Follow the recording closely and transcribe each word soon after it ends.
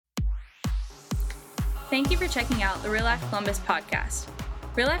Thank you for checking out the Real Life Columbus podcast.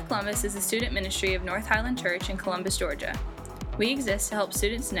 Real Life Columbus is a student ministry of North Highland Church in Columbus, Georgia. We exist to help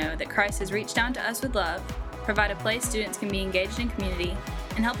students know that Christ has reached down to us with love, provide a place students can be engaged in community,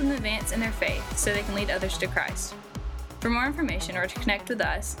 and help them advance in their faith so they can lead others to Christ. For more information or to connect with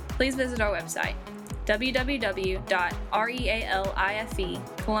us, please visit our website,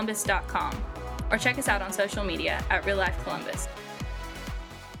 www.realifecolumbus.com, or check us out on social media at Real Life Columbus.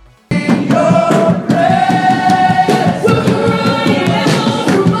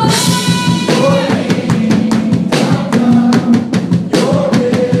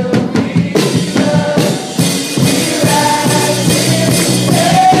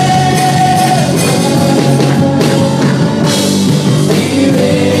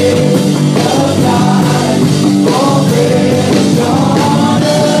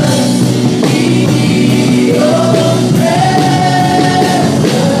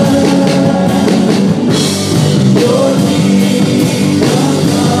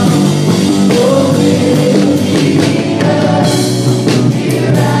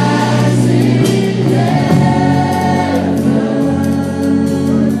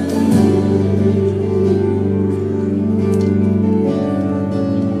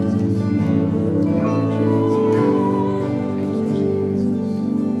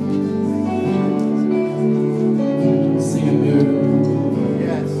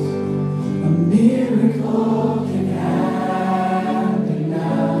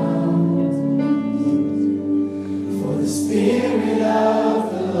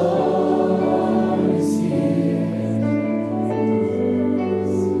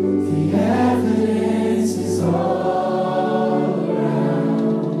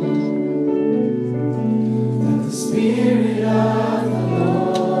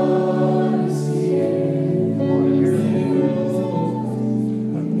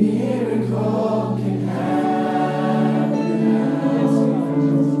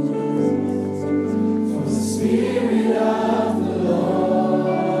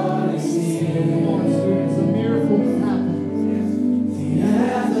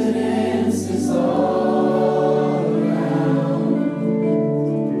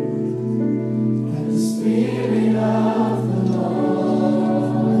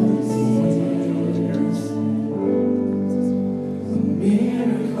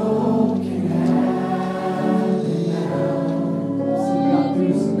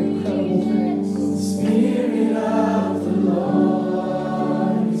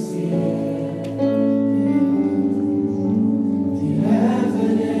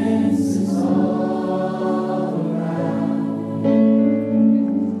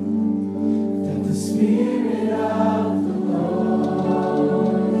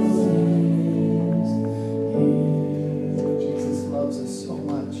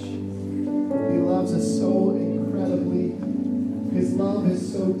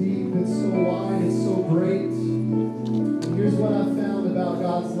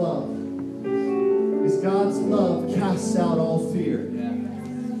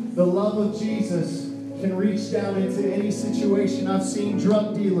 I've seen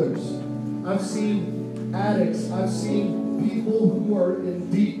drug dealers, I've seen addicts, I've seen people who are in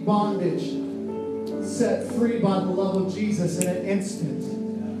deep bondage set free by the love of Jesus in an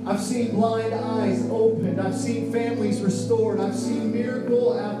instant. I've seen blind eyes opened, I've seen families restored, I've seen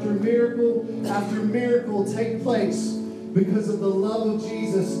miracle after miracle after miracle take place because of the love of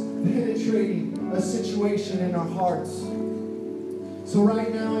Jesus penetrating a situation in our hearts. So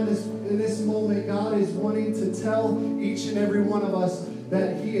right now in this moment, God is wanting to tell each and every one of us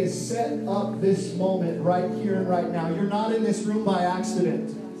that He has set up this moment right here and right now. You're not in this room by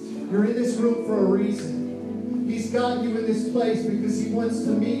accident. You're in this room for a reason. He's got you in this place because He wants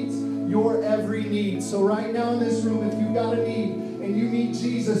to meet your every need. So right now in this room, if you've got a need and you need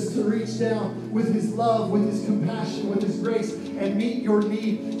Jesus to reach down with His love, with His compassion, with His grace, and meet your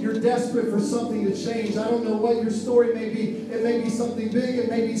need. You're desperate for something to change. I don't know what your story may be. It may be something big. It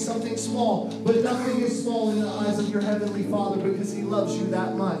may be something small. But nothing is small in the eyes of your Heavenly Father because He loves you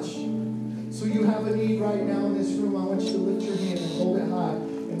that much. So you have a need right now in this room. I want you to lift your hand and hold it high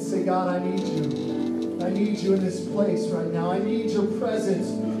and say, God, I need you. I need you in this place right now. I need your presence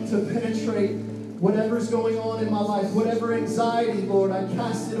to penetrate whatever's going on in my life. Whatever anxiety, Lord, I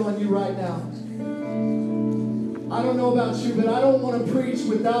cast it on you right now. I don't know about you, but I don't want to preach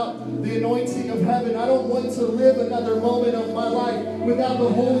without the anointing of heaven. I don't want to live another moment of my life without the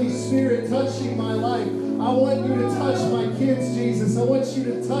Holy Spirit touching my life. I want you to touch my kids, Jesus. I want you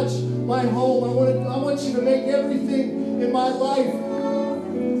to touch my home. I want you to make everything in my life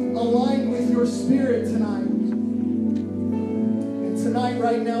aligned with your Spirit tonight. And tonight,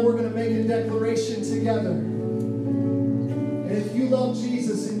 right now, we're going to make a declaration together. And if you love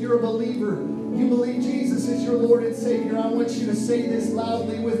Jesus and you're a believer, you believe Jesus is your Lord and Savior, I want you to say this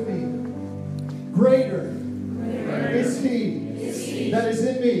loudly with me. Greater is He that is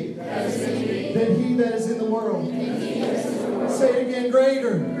in me than he that is in the world. Say it again.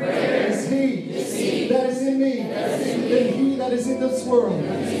 Greater is He that is in me than he that is in this world.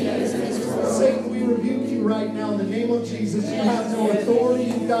 Satan, we rebuke you right now in the name of Jesus. You have no authority.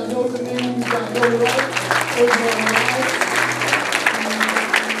 You've got no dominion. You've got no right over our lives.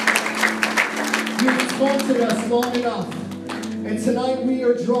 You've taunted us long enough. And tonight we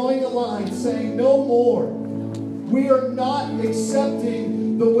are drawing a line saying no more. We are not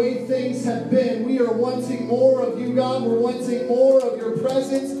accepting the way things have been. We are wanting more of you, God. We're wanting more of your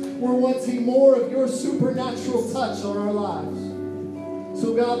presence. We're wanting more of your supernatural touch on our lives.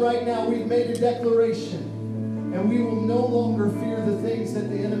 So God, right now we've made a declaration, and we will no longer fear the things that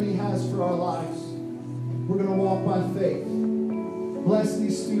the enemy has for our lives. We're going to walk by faith. Bless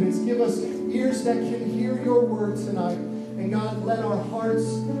these students. Give us ears that can hear your word tonight. And God, let our hearts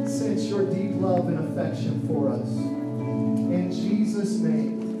sense your deep love and affection for us. In Jesus'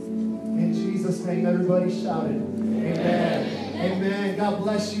 name. In Jesus' name, everybody shouted. Amen. Amen. God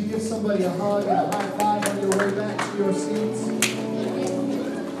bless you. Give somebody a hug and a high five on your way back to your seats.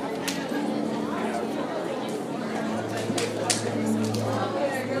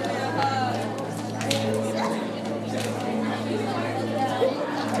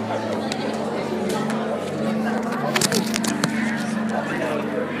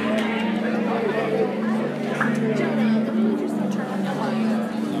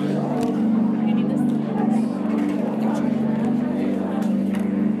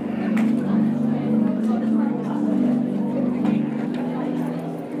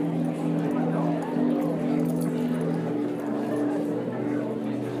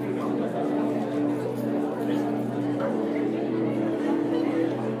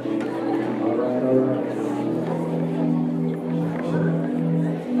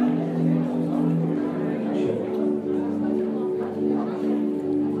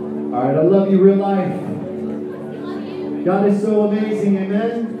 I love you, real life. God is so amazing,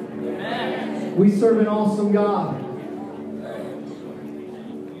 amen? Amen. We serve an awesome God.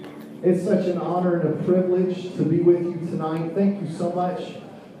 It's such an honor and a privilege to be with you tonight. Thank you so much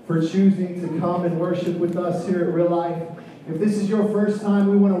for choosing to come and worship with us here at Real Life. If this is your first time,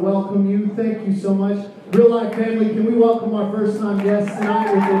 we want to welcome you. Thank you so much. Real Life family, can we welcome our first time guests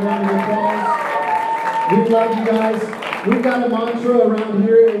tonight with a round of applause? We love you guys. We've got a mantra around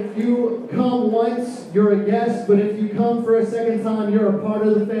here. If you come once, you're a guest. But if you come for a second time, you're a part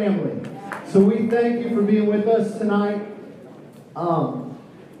of the family. So we thank you for being with us tonight. God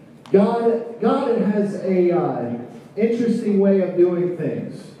has a interesting way of doing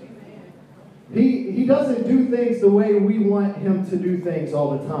things. He doesn't do things the way we want Him to do things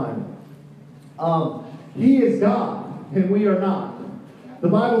all the time. He is God, and we are not. The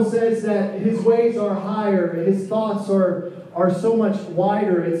Bible says that His ways are higher, His thoughts are so much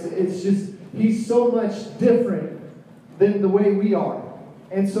wider. It's just, He's so much different than the way we are.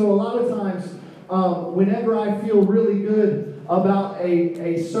 And so a lot of times, whenever I feel really good about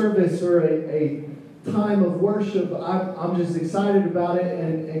a service or a time of worship, I'm just excited about it,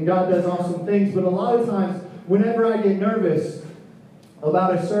 and God does awesome things. But a lot of times, whenever I get nervous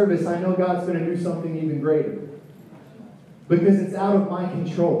about a service, I know God's going to do something even greater. Because it's out of my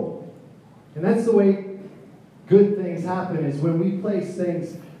control. And that's the way good things happen, is when we place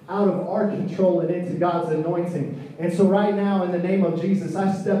things out of our control and into God's anointing. And so right now, in the name of Jesus,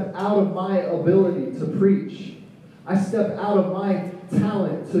 I step out of my ability to preach. I step out of my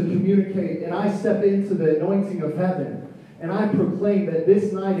talent to communicate, and I step into the anointing of heaven. And I proclaim that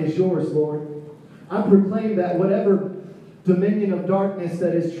this night is yours, Lord. I proclaim that whatever dominion of darkness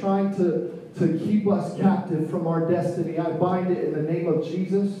that is trying to keep us captive from our destiny, I bind it in the name of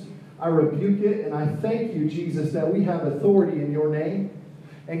Jesus. I rebuke it, and I thank you, Jesus, that we have authority in your name.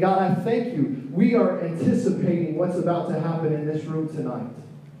 And God, I thank you. We are anticipating what's about to happen in this room tonight.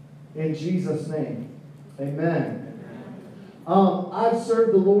 In Jesus' name, amen. I've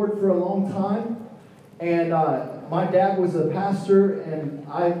served the Lord for a long time, and my dad was a pastor, and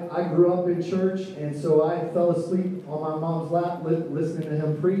I grew up in church, and so I fell asleep on my mom's lap listening to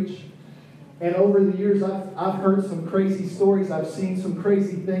him preach. And over the years, I've heard some crazy stories. I've seen some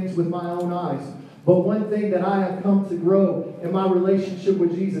crazy things with my own eyes. But one thing that I have come to grow in my relationship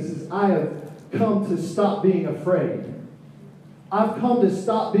with Jesus is I have come to stop being afraid. I've come to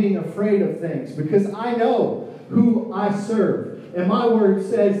stop being afraid of things because I know who I serve. And my word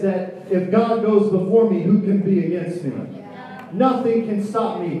says that if God goes before me, who can be against me? nothing can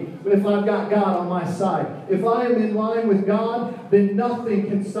stop me if I've got God on my side. If I am in line with God, then nothing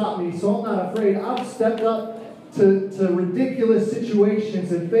can stop me. So I'm not afraid. I've stepped up to ridiculous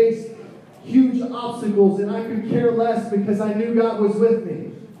situations and faced huge obstacles, and I could care less because I knew God was with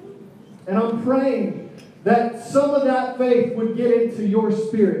me. And I'm praying that some of that faith would get into your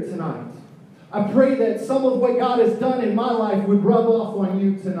spirit tonight. I pray that some of what God has done in my life would rub off on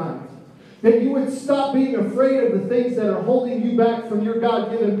you tonight. That you would stop being afraid of the things that are holding you back from your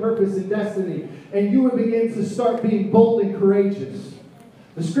God-given purpose and destiny. And you would begin to start being bold and courageous.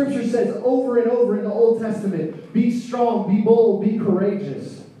 The scripture says over and over in the Old Testament, be strong, be bold, be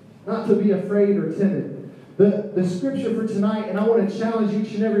courageous. Not to be afraid or timid. The scripture for tonight, and I want to challenge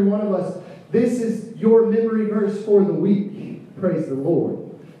each and every one of us, this is your memory verse for the week. Praise the Lord.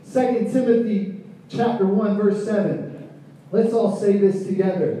 2 Timothy chapter 1, verse 7. Let's all say this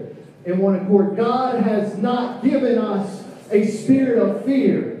together in one accord. God has not given us a spirit of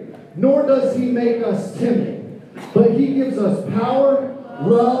fear, nor does He make us timid, but He gives us power,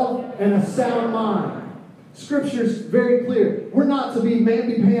 love, and a sound mind. Scripture's very clear. We're not to be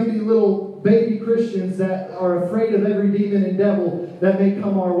mamby-pamby little baby Christians that are afraid of every demon and devil that may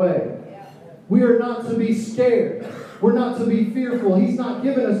come our way. We are not to be scared. We're not to be fearful. He's not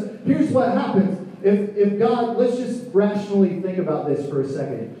given us. Here's what happens. If God, let's just rationally think about this for a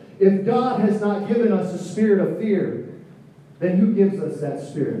second. If God has not given us a spirit of fear, then who gives us that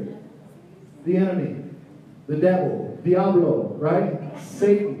spirit? The enemy, the devil, Diablo, right?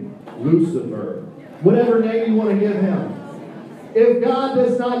 Satan, Lucifer, whatever name you want to give him. If God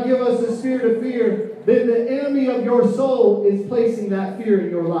does not give us a spirit of fear, then the enemy of your soul is placing that fear in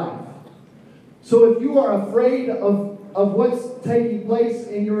your life. So if you are afraid of what's taking place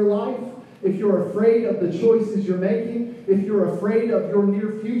in your life, if you're afraid of the choices you're making, if you're afraid of your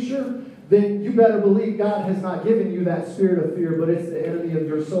near future, then you better believe God has not given you that spirit of fear, but it's the enemy of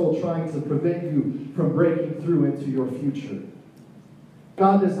your soul trying to prevent you from breaking through into your future.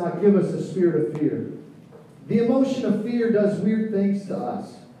 God does not give us a spirit of fear. The emotion of fear does weird things to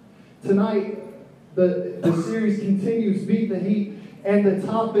us. Tonight, the series continues, Beat the Heat, and the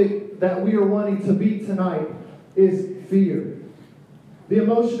topic that we are wanting to beat tonight is fear. The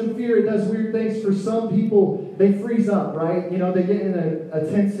emotion of fear, it does weird things. For some people, they freeze up, right? You know, they get in a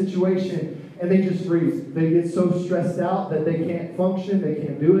tense situation and they just freeze. They get so stressed out that they can't function, they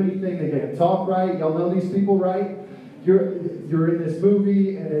can't do anything, they can't talk right. Y'all know these people, right? You're in this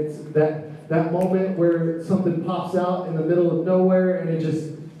movie and it's that moment where something pops out in the middle of nowhere and it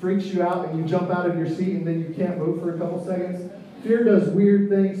just freaks you out and you jump out of your seat and then you can't move for a couple seconds. Fear does weird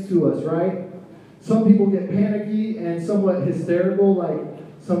things to us, right? Some people get panicky and somewhat hysterical, like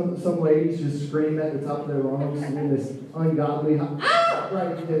some ladies just scream at the top of their lungs in this ungodly,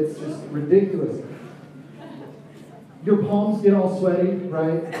 right? It's just ridiculous. Your palms get all sweaty,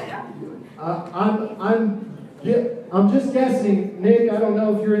 right? I'm just guessing, Nick, I don't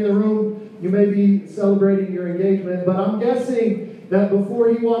know if you're in the room, you may be celebrating your engagement, but I'm guessing that before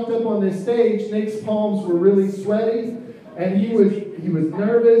he walked up on this stage, Nick's palms were really sweaty. And he was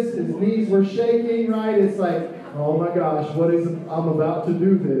nervous, his knees were shaking, right? It's like, oh my gosh, I'm about to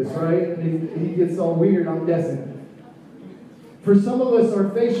do this, right? And he gets all weird, I'm guessing. For some of us, our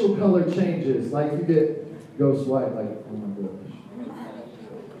facial color changes, like you get ghost white, like, oh my gosh.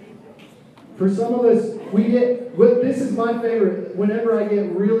 For some of us, this is my favorite, whenever I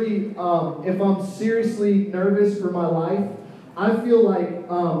get really, if I'm seriously nervous for my life, I feel like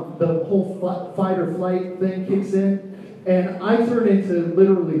the whole fight or flight thing kicks in. And I turn into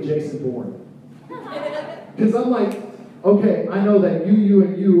literally Jason Bourne. Because I'm like, okay, I know that you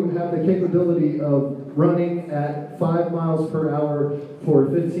have the capability of running at 5 miles per hour for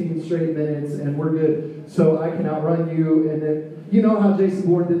 15 straight minutes, and we're good. So I can outrun you. And then, you know how Jason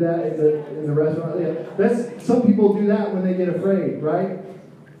Bourne did that in the restaurant? Yeah, some people do that when they get afraid, right?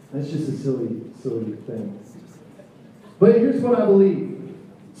 That's just a silly thing. But here's what I believe.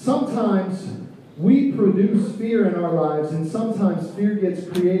 Sometimes we produce fear in our lives, and sometimes fear gets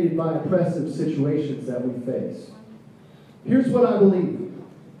created by oppressive situations that we face. Here's what I believe.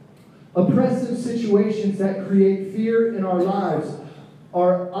 Oppressive situations that create fear in our lives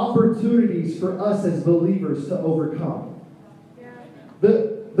are opportunities for us as believers to overcome.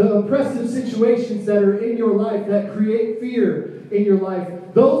 The oppressive situations that are in your life that create fear in your life,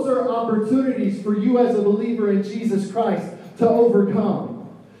 those are opportunities for you as a believer in Jesus Christ to overcome.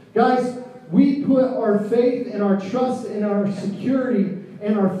 Guys, we put our faith and our trust and our security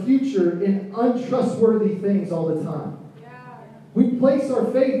and our future in untrustworthy things all the time. We place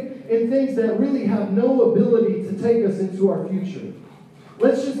our faith in things that really have no ability to take us into our future.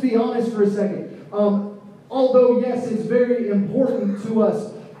 Let's just be honest for a second. Although, yes, it's very important to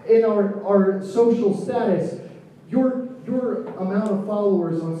us in our social status, your amount of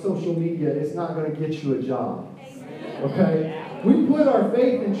followers on social media is not going to get you a job. Okay? We put our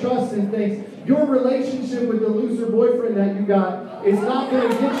faith and trust in things. Your relationship with the loser boyfriend that you got is not going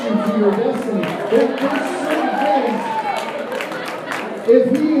to get you to your destiny. There's certain things.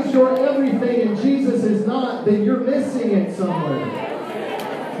 If He is your everything and Jesus is not, then you're missing it somewhere.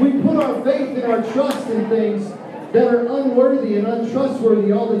 We put our faith and our trust in things that are unworthy and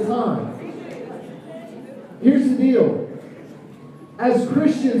untrustworthy all the time. Here's the deal. As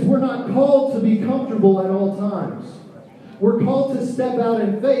Christians, we're not called to be comfortable at all times. We're called to step out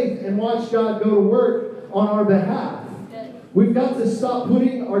in faith and watch God go to work on our behalf. We've got to stop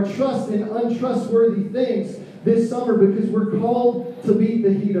putting our trust in untrustworthy things this summer because we're called to beat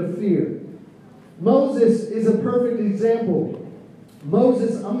the heat of fear. Moses is a perfect example.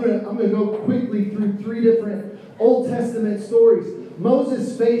 Moses, I'm gonna go quickly through 3 different Old Testament stories.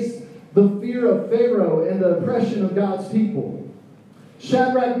 Moses faced the fear of Pharaoh and the oppression of God's people.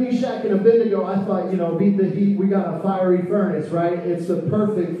 Shadrach, Meshach, and Abednego, I thought, beat the heat. We got a fiery furnace, right? It's the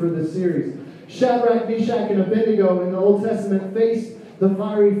perfect for the series. Shadrach, Meshach, and Abednego in the Old Testament faced the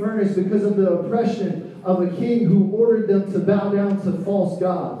fiery furnace because of the oppression of a king who ordered them to bow down to false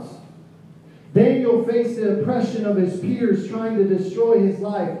gods. Daniel faced the oppression of his peers trying to destroy his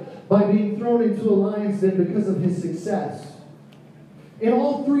life by being thrown into a lion's den because of his success. In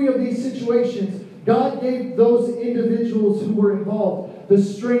all 3 of these situations, God gave those individuals who were involved the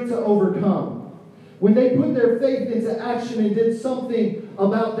strength to overcome. When they put their faith into action and did something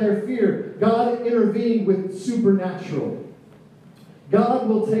about their fear, God intervened with supernatural. God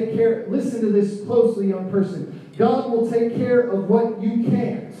will take care, listen to this closely, young person. God will take care of what you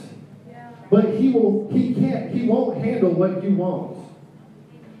can't. But He won't handle what you won't.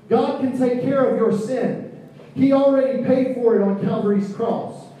 God can take care of your sin. He already paid for it on Calvary's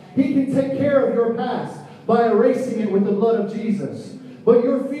cross. He can take care of your past by erasing it with the blood of Jesus. But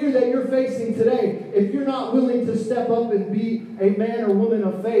your fear that you're facing today, if you're not willing to step up and be a man or woman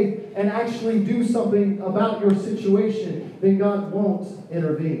of faith and actually do something about your situation, then God won't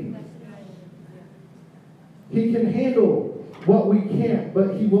intervene. He can handle what we can't,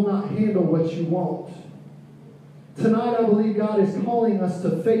 but He will not handle what you won't. Tonight, I believe God is calling us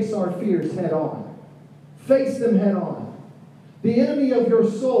to face our fears head on. Face them head on. The enemy of your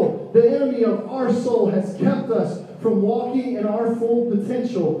soul, the enemy of our soul, has kept us from walking in our full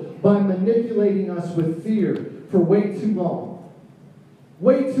potential by manipulating us with fear for way too long.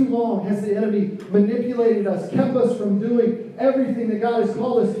 Way too long has the enemy manipulated us, kept us from doing everything that God has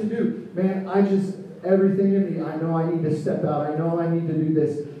called us to do. Man, everything in me, I know I need to step out. I know I need to do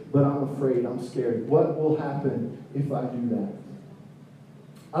this, but I'm afraid, I'm scared. What will happen if I do that?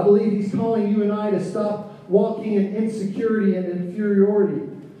 I believe He's calling you and I to stop walking in insecurity and inferiority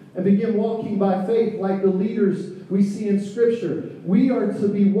and begin walking by faith like the leaders we see in Scripture. We are to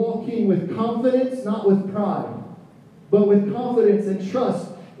be walking with confidence, not with pride, but with confidence and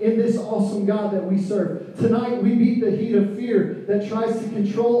trust in this awesome God that we serve. Tonight, we beat the heat of fear that tries to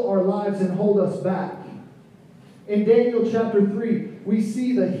control our lives and hold us back. In Daniel chapter 3, we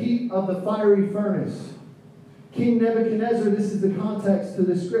see the heat of the fiery furnace. King Nebuchadnezzar, this is the context to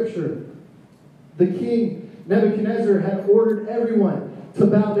the Scripture. The king, Nebuchadnezzar, had ordered everyone to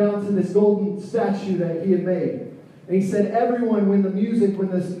bow down to this golden statue that he had made. And he said, everyone, when the music, when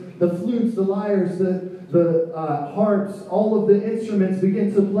the flutes, the lyres, the harps, all of the instruments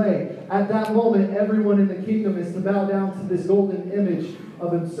begin to play, at that moment, everyone in the kingdom is to bow down to this golden image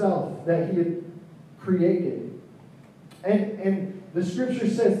of himself that he had created. And the Scripture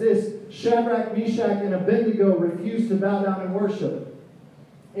says this: Shadrach, Meshach, and Abednego refused to bow down and worship.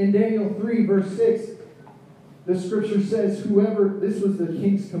 In Daniel 3, verse 6, the Scripture says, this was the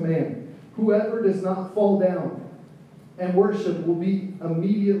king's command, whoever does not fall down and worship will be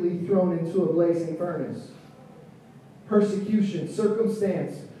immediately thrown into a blazing furnace. Persecution,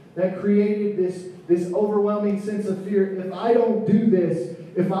 circumstance that created this overwhelming sense of fear. If I don't do this,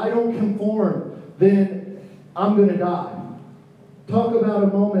 if I don't conform, then I'm going to die. Talk about a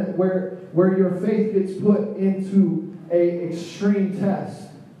moment where your faith gets put into an extreme test.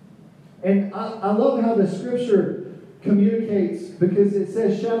 And I love how the Scripture communicates, because it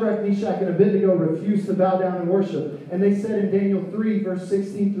says Shadrach, Meshach, and Abednego refused to bow down and worship. And they said in Daniel 3, verse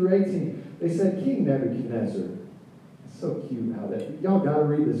 16 through 18, they said, King Nebuchadnezzar. It's so cute how that, y'all got to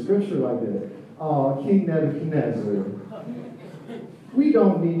read the Scripture like that. Oh, King Nebuchadnezzar. We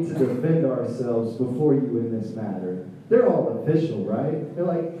don't need to defend ourselves before you in this matter. They're all official, right? They're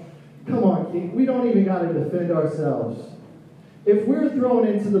like, come on, King. We don't even got to defend ourselves. If we're thrown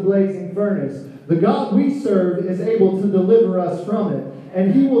into the blazing furnace, The God we serve is able to deliver us from it,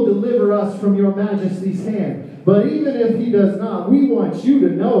 and he will deliver us from your majesty's hand. But even if he does not, we want you to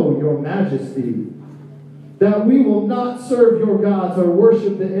know, your majesty, that we will not serve your gods or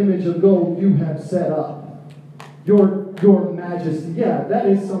worship the image of gold you have set up. Your majesty. Yeah, that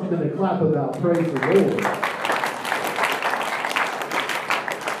is something to clap about. Praise the Lord.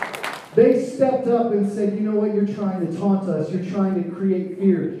 They stepped up and said, you know what, you're trying to taunt us. You're trying to create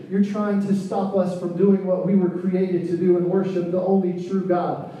fear. You're trying to stop us from doing what we were created to do and worship the only true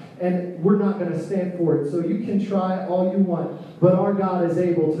God. And we're not going to stand for it. So you can try all you want. But our God is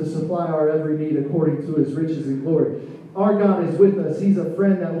able to supply our every need according to his riches and glory. Our God is with us. He's a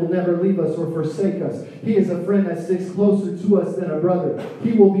friend that will never leave us or forsake us. He is a friend that sticks closer to us than a brother.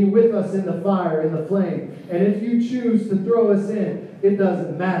 He will be with us in the fire, in the flame. And if you choose to throw us in, it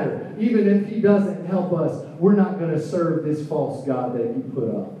doesn't matter. Even if he doesn't help us, we're not going to serve this false God that you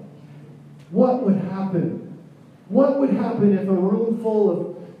put up. What would happen? What would happen if a room full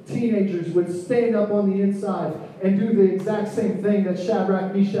of teenagers would stand up on the inside and do the exact same thing that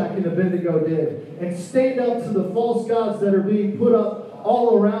Shadrach, Meshach, and Abednego did, and stand up to the false gods that are being put up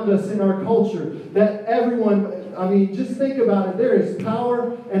all around us in our culture, that everyone, I mean, just think about it. There is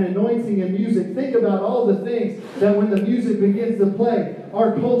power and anointing in music. Think about all the things that when the music begins to play,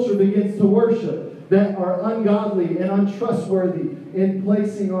 our culture begins to worship, that are ungodly and untrustworthy in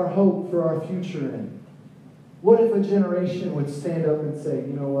placing our hope for our future in. What if a generation would stand up and say,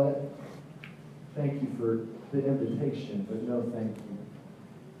 you know what? Thank you for the invitation, but no thank you.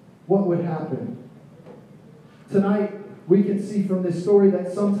 What would happen? Tonight, we can see from this story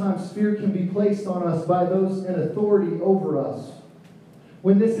that sometimes fear can be placed on us by those in authority over us.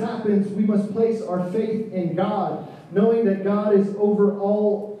 When this happens, we must place our faith in God, knowing that God is over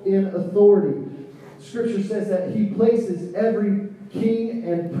all in authority. Scripture says that he places every king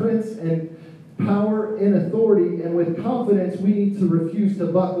and prince and power in authority, and with confidence we need to refuse to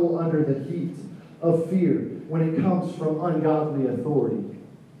buckle under the heat of fear when it comes from ungodly authority.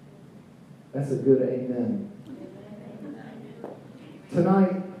 That's a good amen.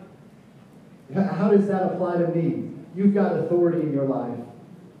 Tonight, how does that apply to me? You've got authority in your life.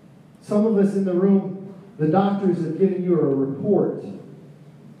 Some of us in the room, the doctors have given you a report.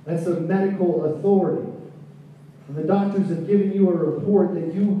 That's a medical authority. And the doctors have given you a report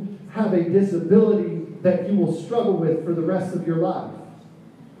that you have a disability that you will struggle with for the rest of your life.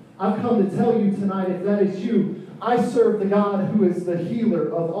 I've come to tell you tonight, if that is you, I serve the God who is the healer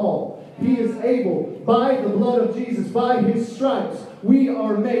of all. He is able, by the blood of Jesus, by his stripes, we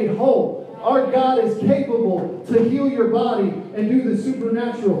are made whole. Our God is capable to heal your body and do the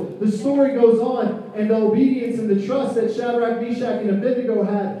supernatural. The story goes on, and the obedience and the trust that Shadrach, Meshach, and Abednego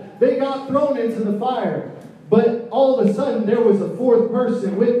had, they got thrown into the fire. But all of a sudden, there was a fourth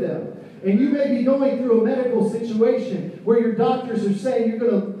person with them. And you may be going through a medical situation where your doctors are saying you're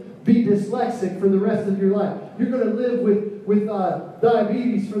going to be dyslexic for the rest of your life. You're going to live with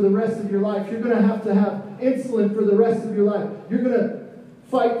diabetes for the rest of your life. You're going to have insulin for the rest of your life. You're going to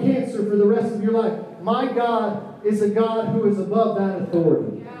fight cancer for the rest of your life. My God is a God who is above that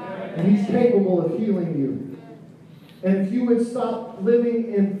authority. And he's capable of healing you. And if you would stop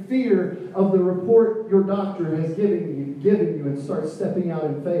living in fear of the report your doctor has given you and start stepping out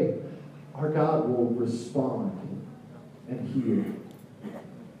in faith, our God will respond and heal.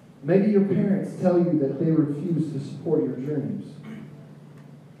 Maybe your parents tell you that they refuse to support your dreams.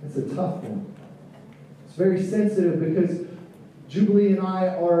 It's a tough one. It's very sensitive because Jubilee and I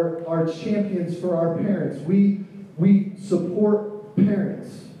are champions for our parents. We support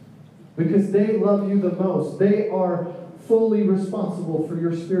parents because they love you the most. They are fully responsible for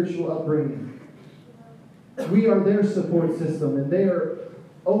your spiritual upbringing. We are their support system, and they are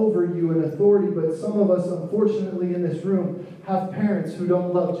over you in authority. But some of us, unfortunately, in this room have parents who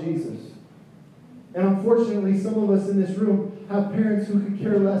don't love Jesus. And unfortunately, some of us in this room have parents who could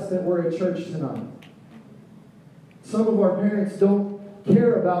care less that we're at church tonight. Some of our parents don't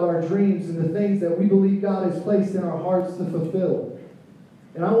care about our dreams and the things that we believe God has placed in our hearts to fulfill.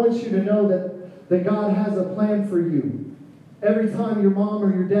 And I want you to know that God has a plan for you. Every time your mom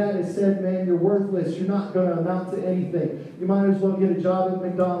or your dad has said, man, you're worthless, you're not going to amount to anything, you might as well get a job at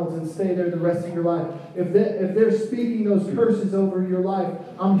McDonald's and stay there the rest of your life. If they're speaking those curses over your life,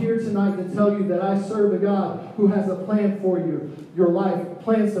 I'm here tonight to tell you that I serve a God who has a plan for you. Your life,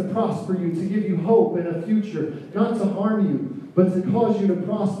 plans to prosper you, to give you hope and a future, not to harm you, but to cause you to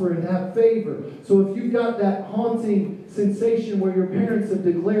prosper and have favor. So if you've got that haunting sensation where your parents have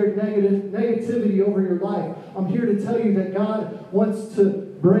declared negativity over your life, I'm here to tell you that God wants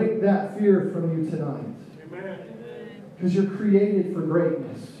to break that fear from you tonight. Because you're created for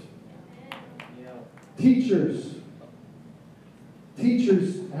greatness. Teachers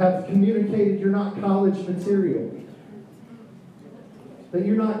have communicated you're not college material, that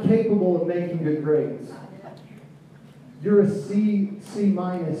you're not capable of making good grades. You're a C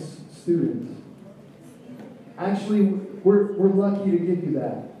minus student. Actually, we're lucky to give you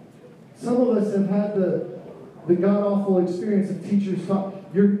that. Some of us have had the god-awful experience of teachers talk.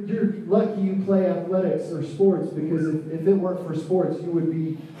 You're lucky you play athletics or sports, because if it weren't for sports, you would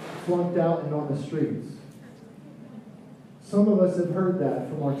be flunked out and on the streets. Some of us have heard that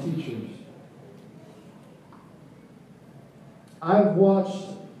from our teachers. I've watched,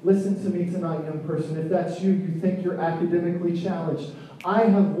 listen to me tonight, young person, if that's you, you think you're academically challenged. I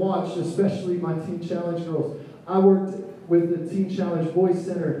have watched, especially my Teen Challenge girls. I worked with the Teen Challenge Boys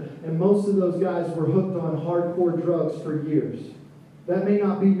Center, and most of those guys were hooked on hardcore drugs for years. That may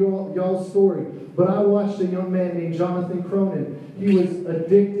not be y'all's story, but I watched a young man named Jonathan Cronin. He was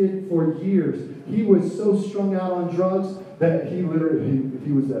addicted for years. He was so strung out on drugs that he literally,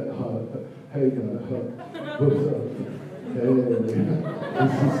 he was at, hey guys, what's up? Hey,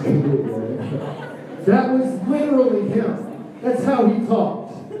 this is good, man. That was literally him. That's how he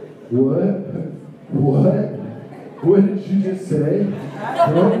talked. What? What did you just say?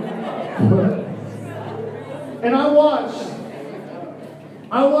 What? And I watched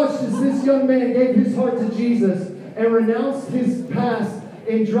as this young man gave his heart to Jesus and renounced his past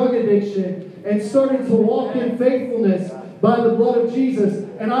in drug addiction and started to walk in faithfulness by the blood of Jesus.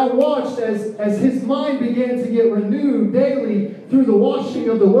 And I watched as his mind began to get renewed daily through the washing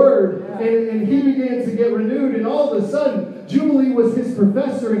of the Word. And he began to get renewed. And all of a sudden, Jubilee was his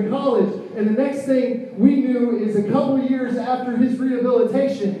professor in college. And the next thing we knew is a couple years after his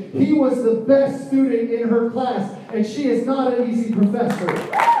rehabilitation, he was the best student in her class. And she is not an easy professor.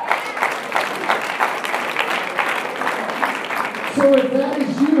 So if that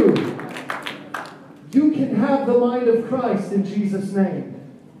is you, you can have the mind of Christ in Jesus' name.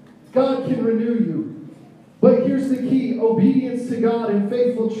 God can renew you. But here's the key: obedience to God and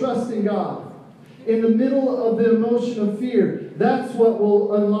faithful trust in God. In the middle of the emotion of fear, that's what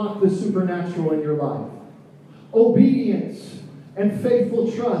will unlock the supernatural in your life. Obedience and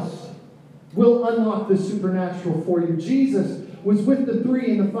faithful trust will unlock the supernatural for you. Jesus was with the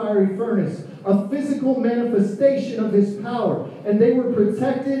three in the fiery furnace, a physical manifestation of his power, and they were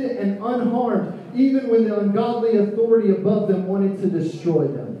protected and unharmed even when the ungodly authority above them wanted to destroy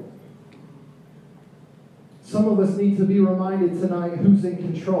them. Some of us need to be reminded tonight who's in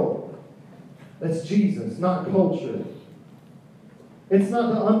control. That's Jesus, not culture. It's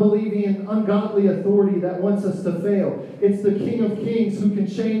not the unbelieving and ungodly authority that wants us to fail. It's the King of Kings who can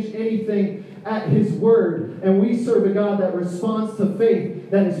change anything at his word. And we serve a God that responds to faith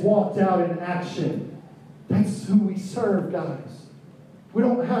that is walked out in action. That's who we serve, guys. We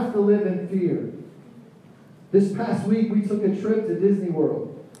don't have to live in fear. This past week, we took a trip to Disney World.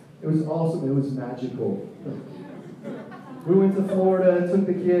 It was awesome. It was magical. We went to Florida, took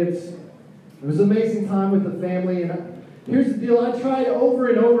the kids. It was an amazing time with the family. And here's the deal. I tried over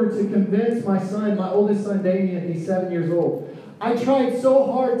and over to convince my son, my oldest son, Damien, he's 7 years old. I tried so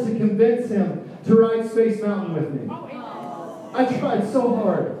hard to convince him to ride Space Mountain with me. I tried so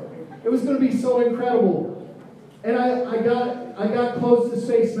hard. It was going to be so incredible. And I got close to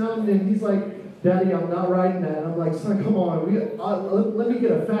Space Mountain, and he's like, Daddy, I'm not riding that. And I'm like, son, come on. Let me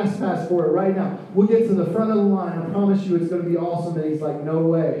get a fast pass for it right now. We'll get to the front of the line. I promise you it's going to be awesome. And he's like, no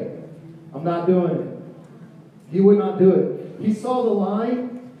way. I'm not doing it. He would not do it. He saw the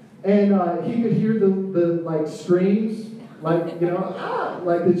line, and he could hear the like screams, like, you know,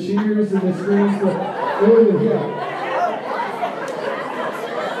 like the cheers and the screams. Yeah.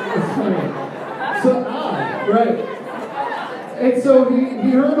 It's funny. So, right. And so he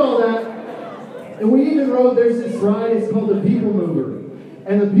heard all that. And we even rode, there's this ride, it's called the People Mover.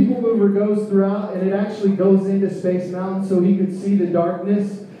 And the People Mover goes throughout, and it actually goes into Space Mountain so he could see the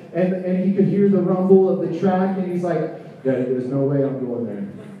darkness, and he could hear the rumble of the track, and he's like, Daddy, there's no way I'm going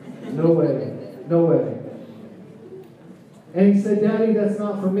there. No way. No way. And he said, Daddy, that's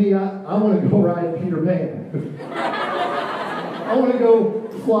not for me. I want to go ride Peter Pan. I want to go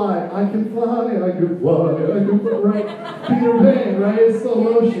fly. I can fly, I can fly, I can fly. Right? Peter Pan, right? It's slow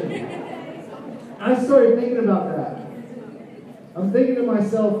motion. I started thinking about that. I'm thinking to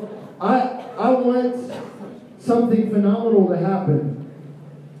myself, I want something phenomenal to happen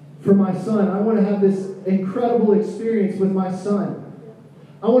for my son. I want to have this incredible experience with my son.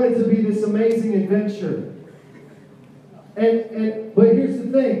 I want it to be this amazing adventure. But here's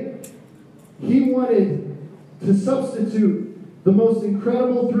the thing. He wanted to substitute the most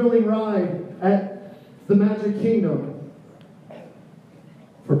incredible, thrilling ride at the Magic Kingdom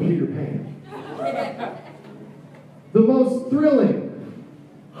for Peter Pan. the most thrilling,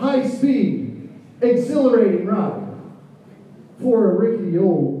 high-speed, exhilarating ride for a rickety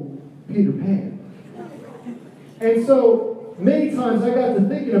old Peter Pan. And so, many times I got to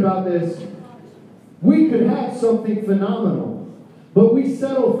thinking about this. We could have something phenomenal, but we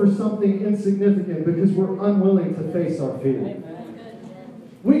settle for something insignificant because we're unwilling to face our fear.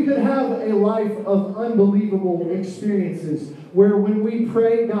 We could have a life of unbelievable experiences where when we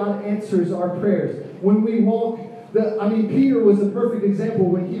pray, God answers our prayers. When we walk, Peter was a perfect example.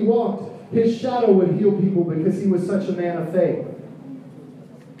 When he walked, his shadow would heal people because he was such a man of faith.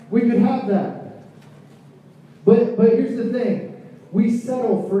 We could have that. But here's the thing. We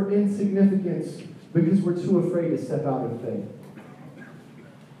settle for insignificance because we're too afraid to step out in faith.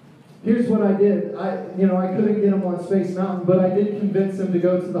 Here's what I did. I couldn't get him on Space Mountain, but I did convince him to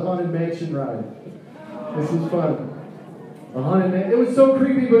go to the Haunted Mansion ride. This was fun. It was so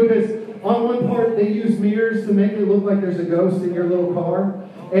creepy because on one part they use mirrors to make it look like there's a ghost in your little car.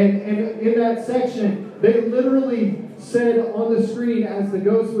 And in that section, they literally said on the screen as the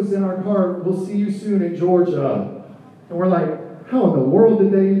ghost was in our car, "We'll see you soon in Georgia." And we're like, how in the world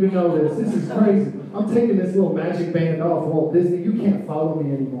did they even know this? This is crazy. I'm taking this little magic band off, Walt Disney. You can't follow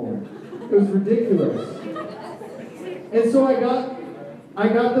me anymore. It was ridiculous. And so I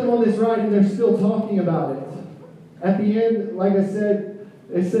got them on this ride, and they're still talking about it. At the end, like I said,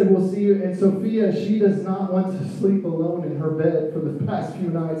 they said, "We'll see you." And Sophia, she does not want to sleep alone in her bed for the past few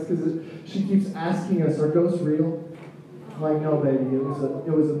nights because she keeps asking us, "Are ghosts real?" I'm like, "No, baby, it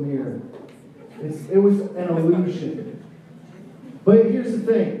was a mirror. It was an illusion." But here's the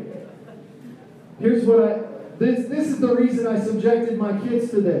thing. Here's what this is the reason I subjected my kids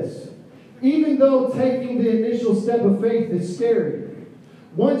to this. Even though taking the initial step of faith is scary,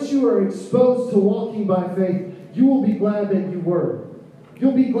 once you are exposed to walking by faith, you will be glad that you were.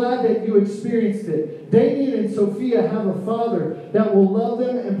 You'll be glad that you experienced it. Damien and Sophia have a father that will love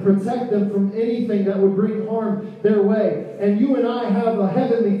them and protect them from anything that would bring harm their way. And you and I have a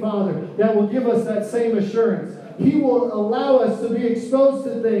heavenly Father that will give us that same assurance. He will allow us to be exposed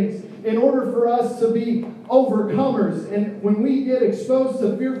to things in order for us to be overcomers. And when we get exposed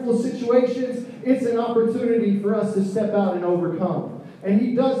to fearful situations, it's an opportunity for us to step out and overcome. And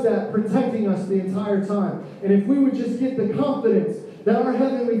He does that, protecting us the entire time. And if we would just get the confidence that our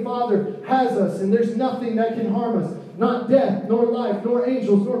Heavenly Father has us and there's nothing that can harm us, not death, nor life, nor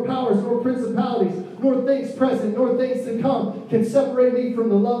angels, nor powers, nor principalities, nor things present, nor things to come can separate me from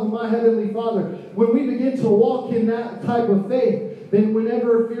the love of my Heavenly Father. When we begin to walk in that type of faith, then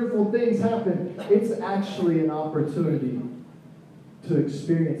whenever fearful things happen, it's actually an opportunity to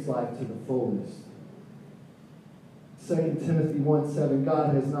experience life to the fullest. 2 Timothy 1:7,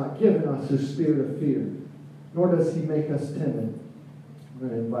 God has not given us a spirit of fear, nor does He make us timid. I'm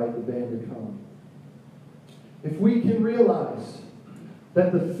going to invite the band to come. If we can realize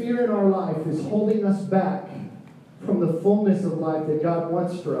that the fear in our life is holding us back from the fullness of life that God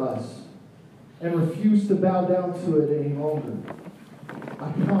wants for us, and refuse to bow down to it any longer,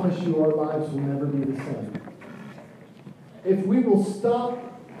 I promise you our lives will never be the same. If we will stop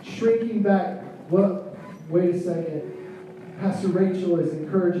shrinking back, wait a second. Pastor Rachel is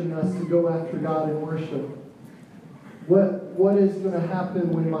encouraging us to go after God in worship. What is going to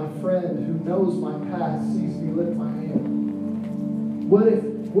happen when my friend who knows my past sees me lift my hand? What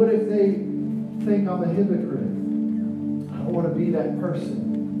if they think I'm a hypocrite? I don't want to be that person.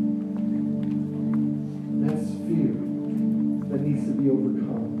 That's fear that needs to be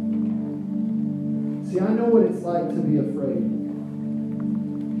overcome. See, I know what it's like to be afraid.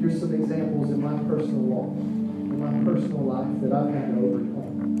 Here's some examples in my personal walk, in my personal life that I've had to overcome.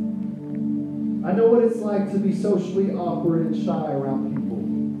 I know what it's like to be socially awkward and shy around people.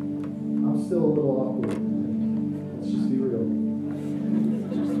 I'm still a little awkward. Let's just be real.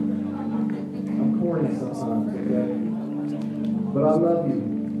 I'm corny sometimes, okay? But I love you.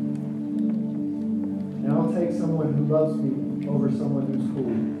 And I'll take someone who loves me over someone who's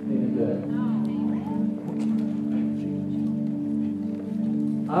cool any day.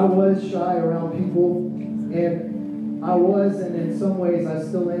 I was shy around people, and I was, and in some ways I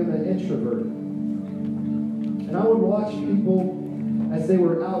still am, an introvert. And I would watch people as they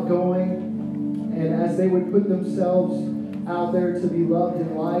were outgoing and as they would put themselves out there to be loved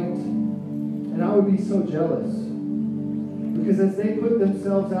and liked. And I would be so jealous. Because as they put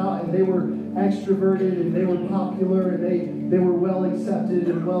themselves out and they were extroverted and they were popular and they were well accepted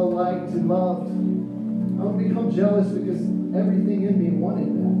and well liked and loved, I would become jealous because everything in me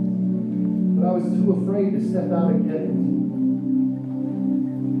wanted that. But I was too afraid to step out and get it.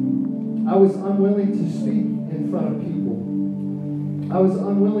 I was unwilling to speak in front of people. I was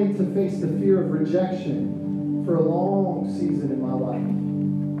unwilling to face the fear of rejection for a long season in my life,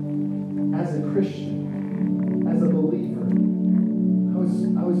 as a Christian, as a believer,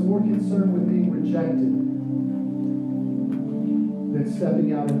 I was more concerned with being rejected than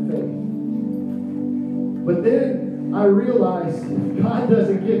stepping out in faith. But then I realized God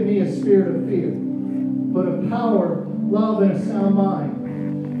doesn't give me a spirit of fear, but of power, love, and a sound mind.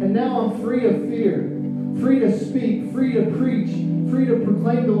 And now I'm free of fear, free to speak, free to preach, free to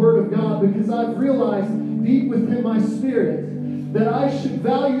proclaim the word of God, because I've realized deep within my spirit that I should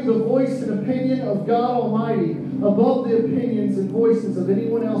value the voice and opinion of God Almighty above the opinions and voices of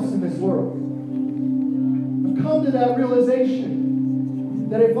anyone else in this world. I've come to that realization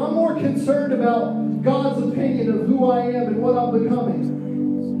that if I'm more concerned about God's opinion of who I am and what I'm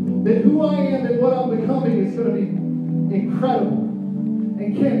becoming, then who I am and what I'm becoming is going to be incredible.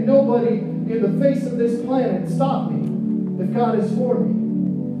 And can't nobody in the face of this planet stop me if God is for me.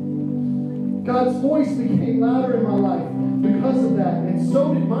 God's voice became louder in my life because of that, and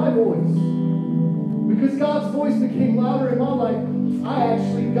so did my voice. Because God's voice became louder in my life, I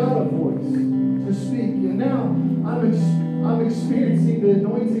actually got a voice to speak. And now I'm experiencing the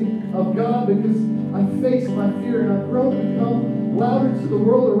anointing of God because I faced my fear and I've grown to become louder to the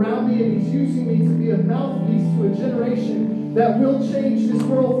world around me, and He's using me to be a mouthpiece to a generation that will change this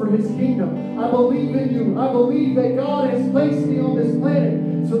world for His kingdom. I believe in you. I believe that God has placed me on this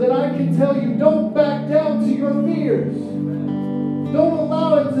planet so that I can tell you, don't back down to your fears. Don't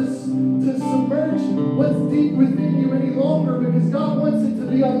allow it to submerge what's deep within you any longer, because God wants it to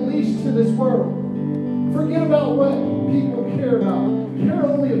be unleashed to this world. Forget about what people care about. Care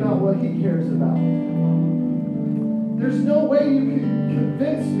only about what He cares about. There's no way you can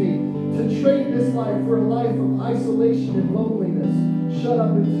convince me to trade this life for a life of isolation and loneliness, shut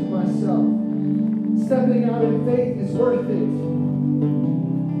up into myself. Stepping out in faith is worth it.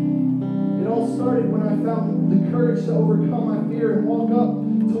 It all started when I found the courage to overcome my fear and walk up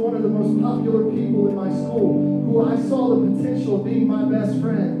to one of the most popular people in my school, who I saw the potential of being my best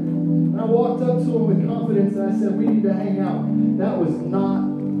friend. And I walked up to him with confidence and I said, we need to hang out. That was not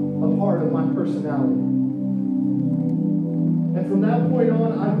a part of my personality. And from that point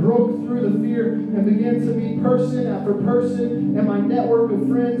on, I broke through the fear and began to meet person after person, and my network of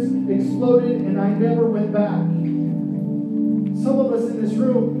friends exploded, and I never went back. Some of us in this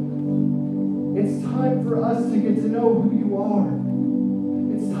room, it's time for us to get to know who you are.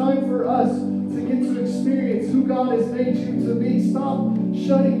 It's time for us to get to experience who God has made you to be. Stop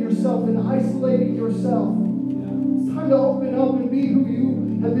shutting yourself and isolating yourself. It's time to open up and be who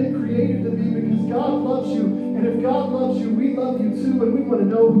you have been created to be, because God loves you. And if God loves you, we love you too, and we want to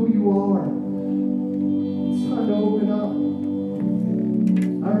know who you are. It's time to open up.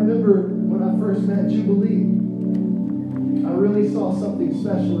 I remember when I first met Jubilee, I really saw something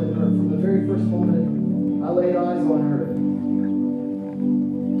special in her from the very first moment I laid eyes on her.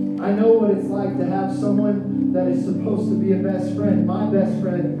 I know what it's like to have someone that is supposed to be a best friend. My best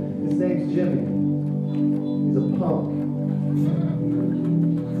friend, his name's Jimmy. He's a punk.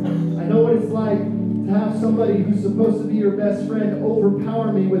 I know what it's like to have somebody who's supposed to be your best friend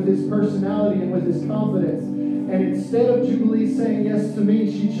overpower me with his personality and with his confidence. And instead of Jubilee saying yes to me,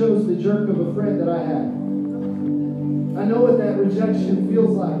 she chose the jerk of a friend that I had. I know what that rejection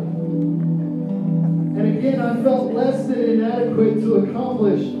feels like. And again, I felt less than inadequate to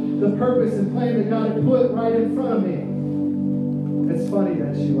accomplish the purpose and plan that God had put right in front of me. It's funny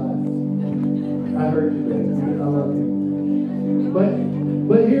that she laughed. I heard you, baby. I love you.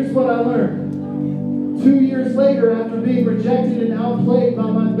 But here's what I learned. 2 years later, after being rejected and outplayed by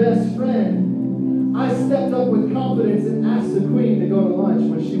my best friend, I stepped up with confidence and asked the queen to go to lunch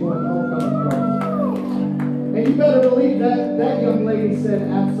when she won homecoming party. And you better believe that young lady said,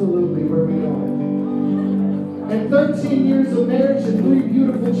 absolutely, where are we going? And 13 years of marriage and 3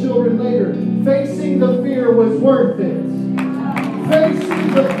 beautiful children later, facing the fear was worth it.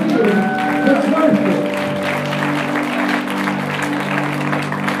 Facing the fear was worth it.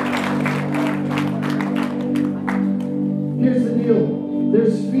 Here's the deal.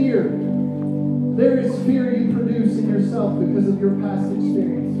 There's fear. There is fear you produce in yourself because of your past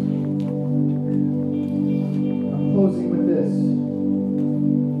experience. I'm closing with this.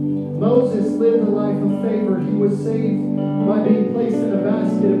 Moses lived a life of favor. He was saved by being placed in a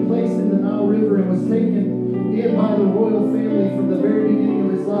basket and placed in the Nile River and was taken in by the royal family from the very beginning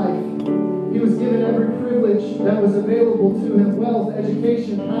of his life. He was given every privilege that was available to him: wealth,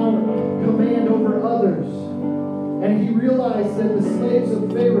 education, power, command over others. And he realized that the slaves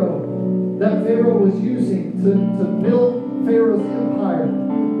of Pharaoh, that Pharaoh was using to build Pharaoh's empire,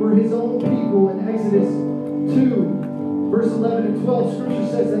 were his own people. In Exodus 2, verse 11 and 12, Scripture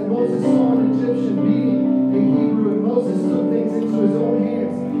says that Moses saw an Egyptian beating a Hebrew, and Moses took things into his own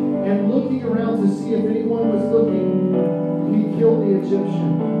hands, and looking around to see if anyone was looking, he killed the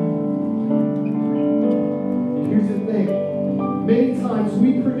Egyptian. Here's the thing. Many times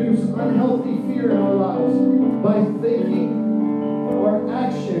we produce unhealthy fear in our lives by thinking our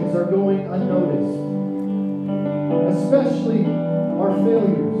actions are going unnoticed, especially our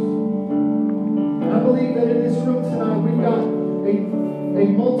failures. And I believe that in this room tonight we've got a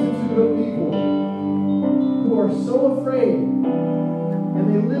multitude of people who are so afraid and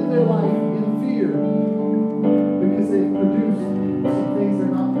they live their life in fear because they've produced some things they're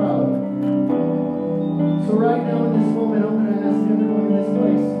not proud of. So right now in this moment, I'm going to ask everyone in this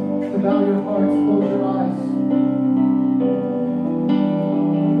place to bow your hearts, close your eyes.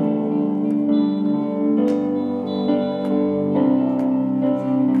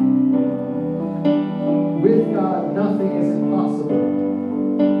 With God, nothing is impossible.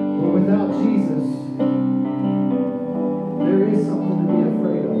 But without Jesus, there is something to be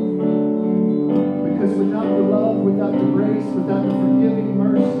afraid of. Because without the love, without the grace, without the forgiving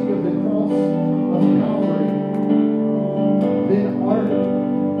mercy of the cross of Calvary, then our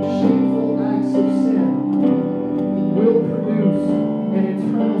shameful acts of sin will produce an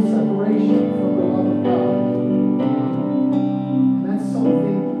eternal separation from the love of God. And that's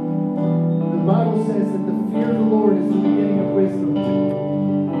something the Bible says that the fear of the Lord is the beginning of wisdom.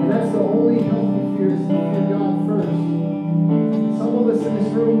 And that's the only healthy fear, is to fear God first. Some of us in this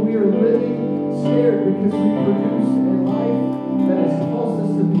room, we are living scared because we produced a life that has caused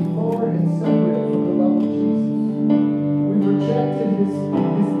us to be far and separate from the love of Jesus. We've rejected His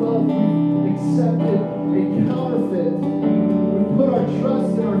love. We've accepted a counterfeit. We put our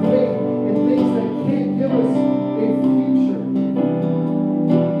trust and our faith in things that can't give us a future.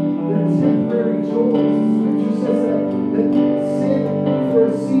 They're temporary joys. Scripture says that sin for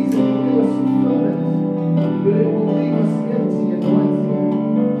a season will give us fulfillment, but it will leave us empty and blank.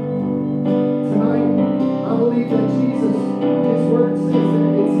 Tonight, I believe that Jesus, His word says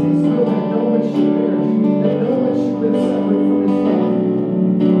that it's His will that no one should perish, that no one should live separate from His love.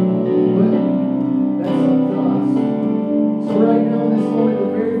 But that's up to us. So right now in this moment, the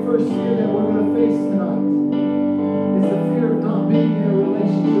very first fear that we're going to face tonight is the fear of not being in a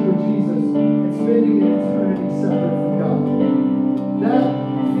relationship with Jesus and spending an eternity separate from God. That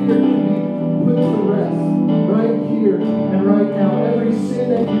fear can be put to rest right here and right now. Every sin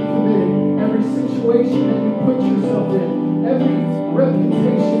that you committed, every situation that you put yourself in, every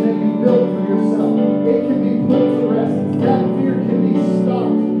reputation that you built for yourself, it can be put to rest. That fear can be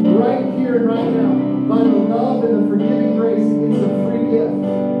stopped right here and right now by the love and the forgiving grace. It's a free gift.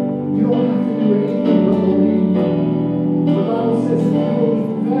 You don't have to do anything but believe. The Bible says if we will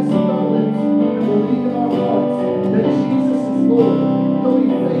confess with our lips and believe in our hearts that Jesus is Lord, He'll be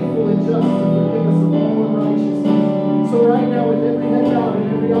faithful and just to forgive us of all unrighteousness. So right now, with every head bowed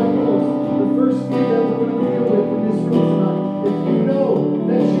and every eye closed, the first fear that we're going to deal with in this room tonight, if you know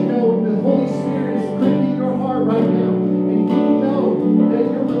that you know the Holy Spirit is pricking your heart right now, and you know that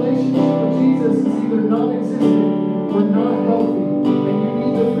your relationship with Jesus is either non-existent or not healthy, and you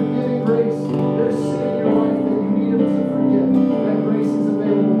need the forgiving grace, there's sin in your life that you need Him to forgive, that grace is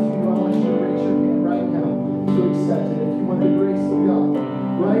available to you. I want you to raise your hand right now to accept it. If you want the grace of God,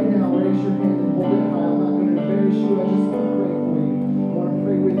 right now, raise your hand and hold it high. I'm not going to embarrass you. I just want to pray for you. I want to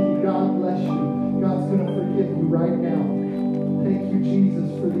pray with you. God bless you. God's going to forgive you right now. Thank you, Jesus,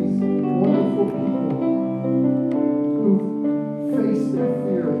 for these wonderful people who face their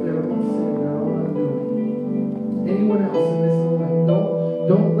fear of their own sin, their own undoing. Anyone else in this moment,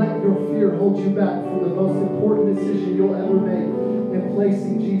 don't let your fear hold you back from the most important decision you'll ever make in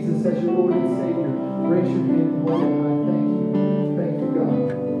placing Jesus as your Lord and Savior. Raise your hand and hold it high. Thank you. Thank you,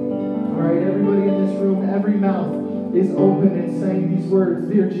 God. All right, everybody in this room, every mouth is open and saying these words.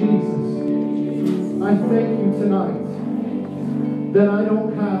 Dear Jesus, I thank you tonight that I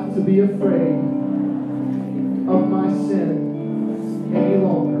don't have to be afraid of my sin any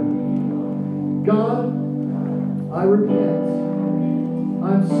longer. God, I repent.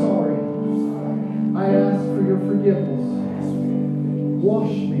 I'm sorry. I ask for your forgiveness.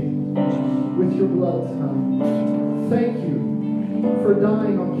 Wash me with your blood tonight. Thank you for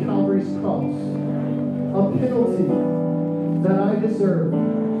dying on Calvary's cross, a penalty that I deserve,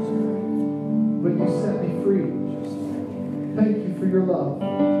 but you set me free. Thank you for your love.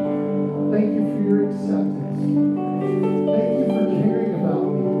 Thank you for your acceptance. Thank you for caring about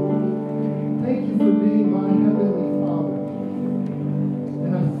me. Thank you for being my Heavenly Father.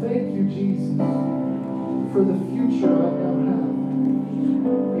 And I thank you, Jesus, for the future I now have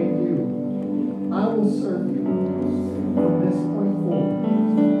in you. I will serve you from this point forward.